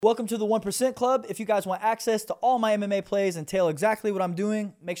Welcome to the 1% Club. If you guys want access to all my MMA plays and tell exactly what I'm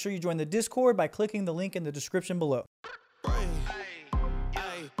doing, make sure you join the Discord by clicking the link in the description below. Okay,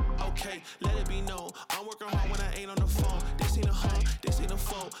 let it be known. I'm working hard when I ain't on the phone. This ain't a home, this ain't a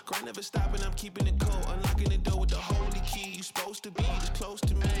phone. Grind never stopping, I'm keeping it cold. Unlocking the door with the holy key. You supposed to be this close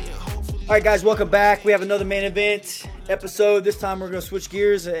to me, and hopefully. All right, guys, welcome back. We have another main event episode. This time we're going to switch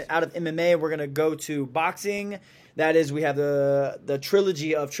gears out of MMA. We're going to go to boxing. That is, we have the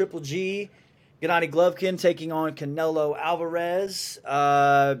trilogy of Triple G. Gennady Golovkin taking on Canelo Alvarez.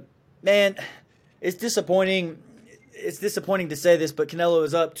 Man, it's disappointing. It's disappointing to say this, but Canelo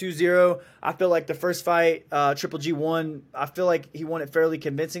is up 2-0. I feel like the first fight, Triple G won. I feel like he won it fairly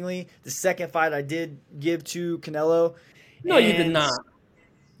convincingly. The second fight I did give to Canelo. No, you did not.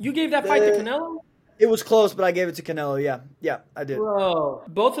 You gave that fight to Canelo? It was close, but I gave it to Canelo, yeah. Yeah, I did. Bro,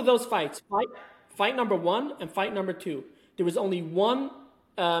 both of those fights, fight number 1 and fight number 2, there was only one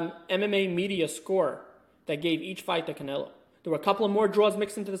MMA media score that gave each fight to Canelo. There were a couple of more draws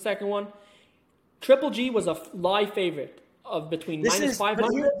mixed into the second one. Triple G was a live favorite of between minus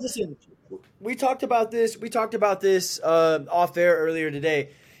 500. Listen, we talked about this. We talked about this off air earlier today,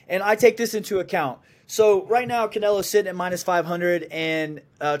 and I take this into account. So right now, Canelo's sitting at minus 500, and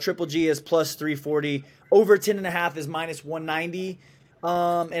Triple G is plus 340. Over 10.5 is minus 190,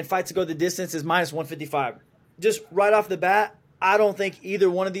 and fight to go the distance is minus 155. Just right off the bat, I don't think either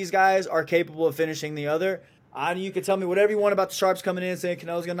one of these guys are capable of finishing the other. You can tell me whatever you want about the sharps coming in saying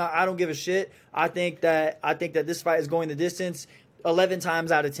Canelo's gonna knock. I don't give a shit. I think that this fight is going the distance 11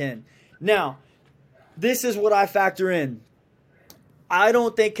 times out of 10. Now, this is what I factor in. I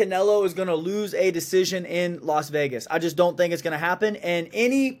don't think Canelo is gonna lose a decision in Las Vegas. I just don't think it's gonna happen. And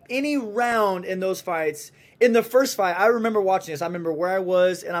any round in those fights, in the first fight, I remember watching this. I remember where I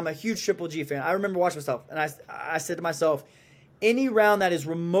was, and I'm a huge Triple G fan. I remember watching myself, and I said to myself, any round that is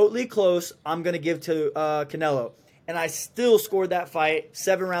remotely close, I'm going to give to Canelo. And I still scored that fight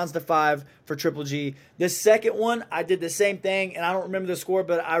 7-5 for Triple G. The second one, I did the same thing, and I don't remember the score,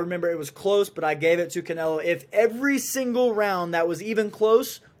 but I remember it was close, but I gave it to Canelo. If every single round that was even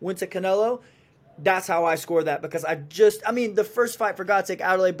close went to Canelo, that's how I scored that. Because the first fight, for God's sake,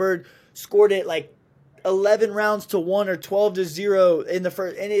 Adelaide Bird scored it like 11 rounds to 1 or 12-0 in the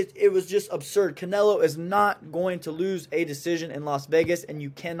first, and it was just absurd. Canelo is not going to lose a decision in Las Vegas, and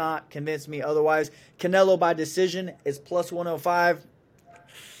you cannot convince me otherwise. Canelo by decision is plus 105.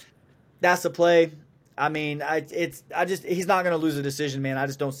 That's a play. I mean, he's not going to lose a decision, man. I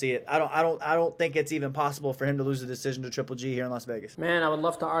just don't see it. I don't think it's even possible for him to lose a decision to Triple G here in Las Vegas. Man, I would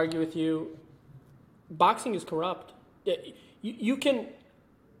love to argue with you. Boxing is corrupt. You can.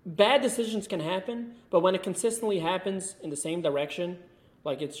 Bad decisions can happen, but when it consistently happens in the same direction,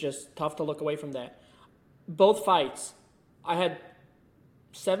 like, it's just tough to look away from that. Both fights, I had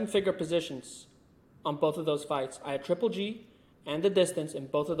 7-figure positions on both of those fights. I had Triple G and the distance in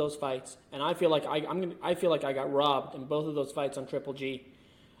both of those fights, and I feel like I feel like I got robbed in both of those fights on Triple G.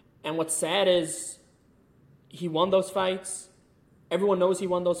 And what's sad is he won those fights. Everyone knows he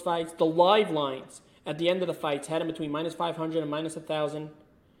won those fights. The live lines at the end of the fights had him between minus 500 and minus 1,000.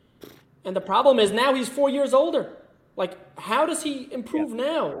 And the problem is now he's 4 years older. Like, how does he improve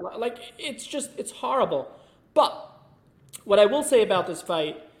now? Like, it's horrible. But what I will say about this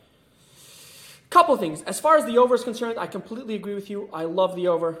fight, couple things. As far as the over is concerned, I completely agree with you. I love the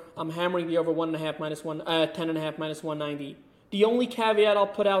over. I'm hammering the over 1.5 minus 10.5 minus 190. The only caveat I'll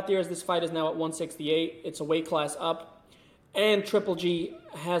put out there is this fight is now at 168. It's a weight class up. And Triple G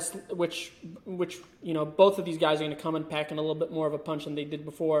has, which both of these guys are going to come and pack in a little bit more of a punch than they did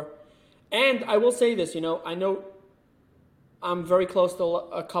before. And I will say this, I know I'm very close to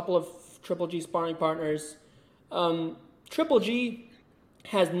a couple of Triple G sparring partners. Triple G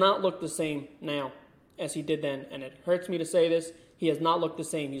has not looked the same now as he did then, and it hurts me to say this. He has not looked the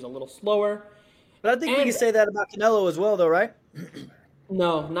same. He's a little slower. But I think we can say that about Canelo as well, though, right?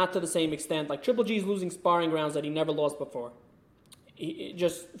 No, not to the same extent. Like, Triple G's losing sparring rounds that he never lost before.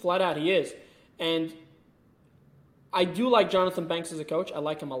 Just flat out, he is. And I do like Jonathan Banks as a coach. I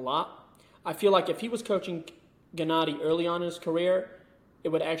like him a lot. I feel like if he was coaching Gennady early on in his career, it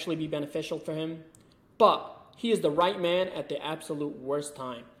would actually be beneficial for him. But he is the right man at the absolute worst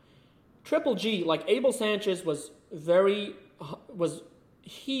time. Triple G, like Abel Sanchez,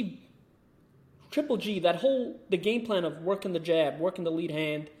 Triple G, the game plan of working the jab, working the lead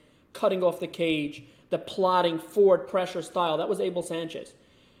hand, cutting off the cage, the plotting forward pressure style, that was Abel Sanchez.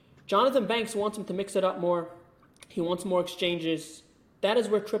 Jonathan Banks wants him to mix it up more. He wants more exchanges. That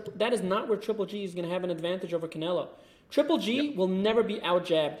is not where Triple G is going to have an advantage over Canelo. Triple G will never be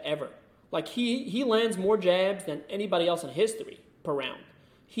out-jabbed ever. Like, he lands more jabs than anybody else in history per round.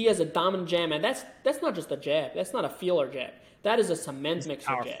 he has a dominant jab, and that's not just a jab. That's not a feeler jab. That is a cement mixer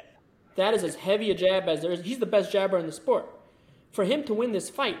powerful. jab. That is as heavy a jab as there is. He's the best jabber in the sport. For him to win this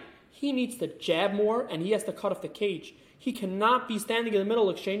fight, he needs to jab more, and he has to cut off the cage. He cannot be standing in the middle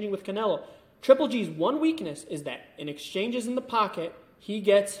exchanging with Canelo. Triple G's one weakness is that in exchanges in the pocket, he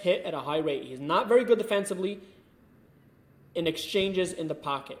gets hit at a high rate. He's not very good defensively in exchanges in the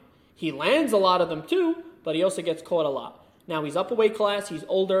pocket. He lands a lot of them too, but he also gets caught a lot. Now, he's up a weight class. He's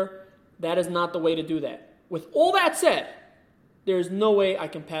older. That is not the way to do that. With all that said, there's no way I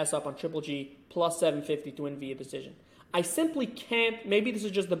can pass up on Triple G plus 750 to win via decision. I simply can't. Maybe this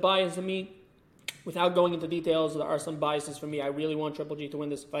is just the bias in me. Without going into details, there are some biases for me. I really want Triple G to win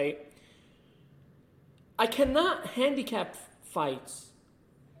this fight. I cannot handicap fights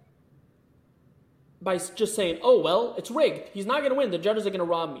by just saying, oh, well, it's rigged. He's not going to win. The judges are going to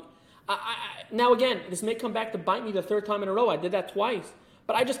rob me. Now, again, this may come back to bite me the third time in a row. I did that twice.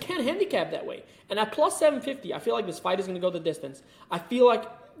 But I just can't handicap that way. And at plus 750, I feel like this fight is going to go the distance. I feel like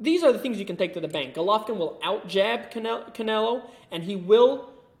these are the things you can take to the bank. Golovkin will out-jab Canelo, and he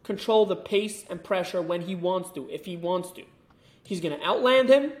will control the pace and pressure when he wants to, if he wants to. He's going to outland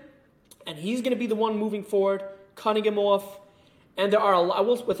him, and he's going to be the one moving forward, cutting him off. And there are,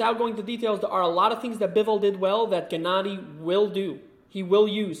 without going into details, there are a lot of things that Bivol did well that Gennady will do. He will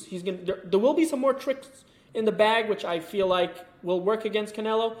use. There will be some more tricks in the bag, which I feel like will work against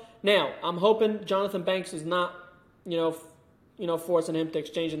Canelo. Now, I'm hoping Jonathan Banks is not, forcing him to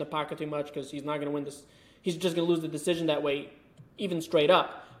exchange in the pocket too much, because he's not going to win this. He's just going to lose the decision that way, even straight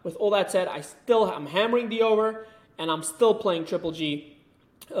up. With all that said, I'm hammering the over, and I'm still playing Triple G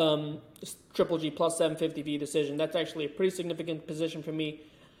plus 750 via decision. That's actually a pretty significant position for me.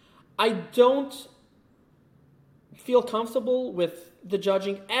 I don't feel comfortable with the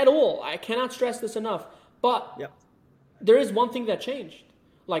judging at all. I cannot stress this enough. But there is one thing that changed.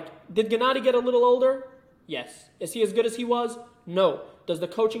 Like, did Gennady get a little older? Yes. Is he as good as he was? No. Does the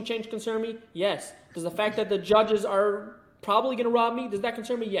coaching change concern me? Yes. Does the fact that the judges are probably going to rob me, does that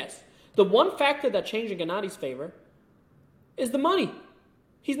concern me? Yes. The one factor that changed in Gennady's favor is the money.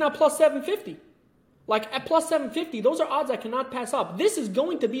 He's now plus 750. Like, at plus 750, those are odds I cannot pass up. This is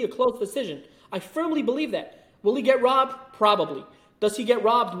going to be a close decision. I firmly believe that. Will he get robbed? Probably. Does he get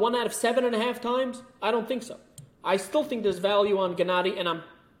robbed 1 out of 7.5 times? I don't think so. I still think there's value on Gennady, and I'm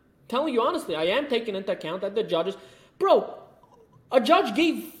telling you honestly, I am taking into account that the judges... Bro, a judge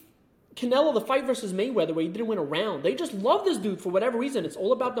gave Canelo the fight versus Mayweather where he didn't win a round. They just love this dude for whatever reason. It's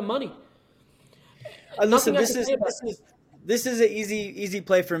all about the money. Listen, this is an easy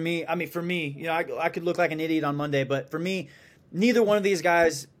play for me. I mean, for me, I could look like an idiot on Monday, but for me, neither one of these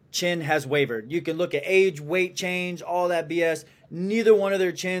guys' chin has wavered. You can look at age, weight change, all that BS. Neither one of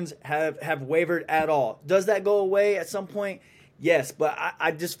their chins have wavered at all. Does that go away at some point? Yes, but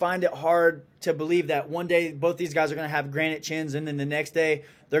I just find it hard to believe that one day both these guys are going to have granite chins, and then the next day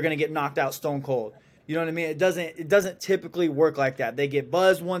they're going to get knocked out stone cold. You know what I mean? It doesn't typically work like that. They get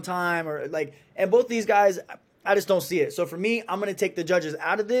buzzed one time, and both these guys, I just don't see it. So for me, I'm going to take the judges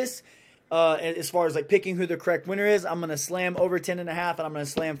out of this. As far as picking who the correct winner is, I'm going to slam over 10.5, and I'm going to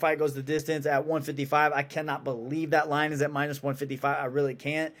slam fight goes the distance at 155. I cannot believe that line is at minus 155. I really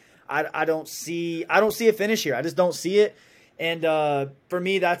can't. I don't see a finish here. I just don't see it. And for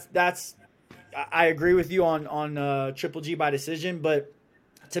me, that's I agree with you on Triple G by decision. But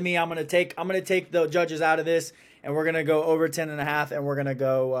to me, I'm gonna take the judges out of this, and we're gonna go over 10.5, and we're gonna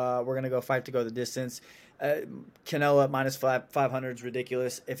go fight to go the distance. Canelo at minus 500 is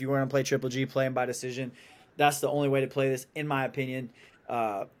ridiculous. If you want to play Triple G, play him by decision. That's the only way to play this, in my opinion.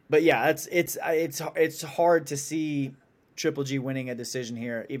 But yeah, it's hard to see Triple G winning a decision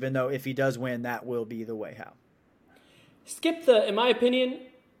here, even though if he does win, that will be the way how. Skip in my opinion,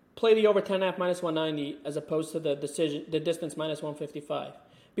 play the over 10.5 minus 190 as opposed to the distance minus 155.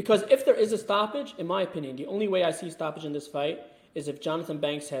 Because if there is a stoppage, in my opinion, the only way I see stoppage in this fight is if Jonathan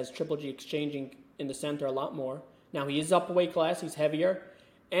Banks has Triple G exchanging in the center a lot more. Now, he is up a weight class, he's heavier,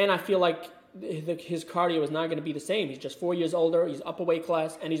 and I feel like his cardio is not going to be the same. He's just 4 years older, he's up a weight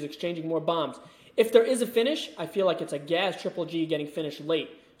class, and he's exchanging more bombs. If there is a finish, I feel like it's a gas Triple G getting finished late.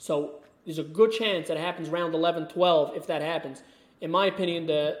 So there's a good chance that it happens round 11, 12, if that happens. In my opinion,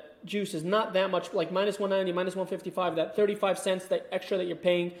 the juice is not that much, like minus 190, minus 155, that 35 cents that extra that you're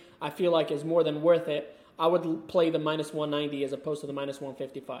paying, I feel like is more than worth it. I would play the minus 190 as opposed to the minus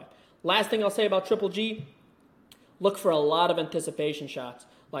 155. Last thing I'll say about Triple G, look for a lot of anticipation shots.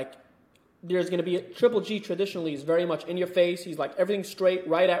 Like, there's going to be, Triple G traditionally is very much in your face. He's like everything straight,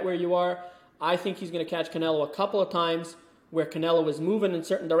 right at where you are. I think he's going to catch Canelo a couple of times where Canelo was moving in a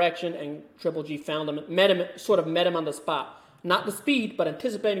certain direction and Triple G found him, met him on the spot. not the speed, but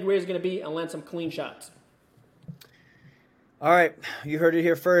anticipating where he's going to be and land some clean shots. All right, you heard it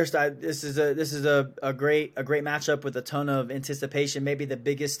here first. This is a great matchup with a ton of anticipation. Maybe the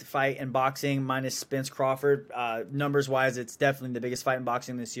biggest fight in boxing, minus Spence Crawford. Numbers wise, it's definitely the biggest fight in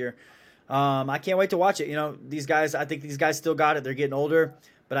boxing this year. I can't wait to watch it. You know, these guys. I think these guys still got it. They're getting older,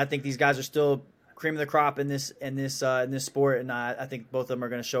 but I think these guys are still cream of the crop in this sport, and I think both of them are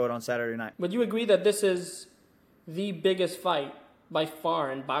going to show it on Saturday night. Would you agree that this is the biggest fight by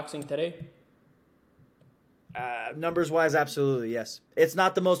far in boxing today? Numbers wise, absolutely, yes. It's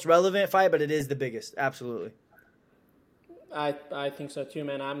not the most relevant fight, but it is the biggest. Absolutely. I think so too,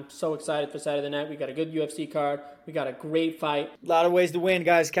 man. I'm so excited for Saturday night. We got a good UFC card. We got a great fight. A lot of ways to win,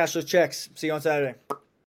 guys. Cash those checks. See you on Saturday.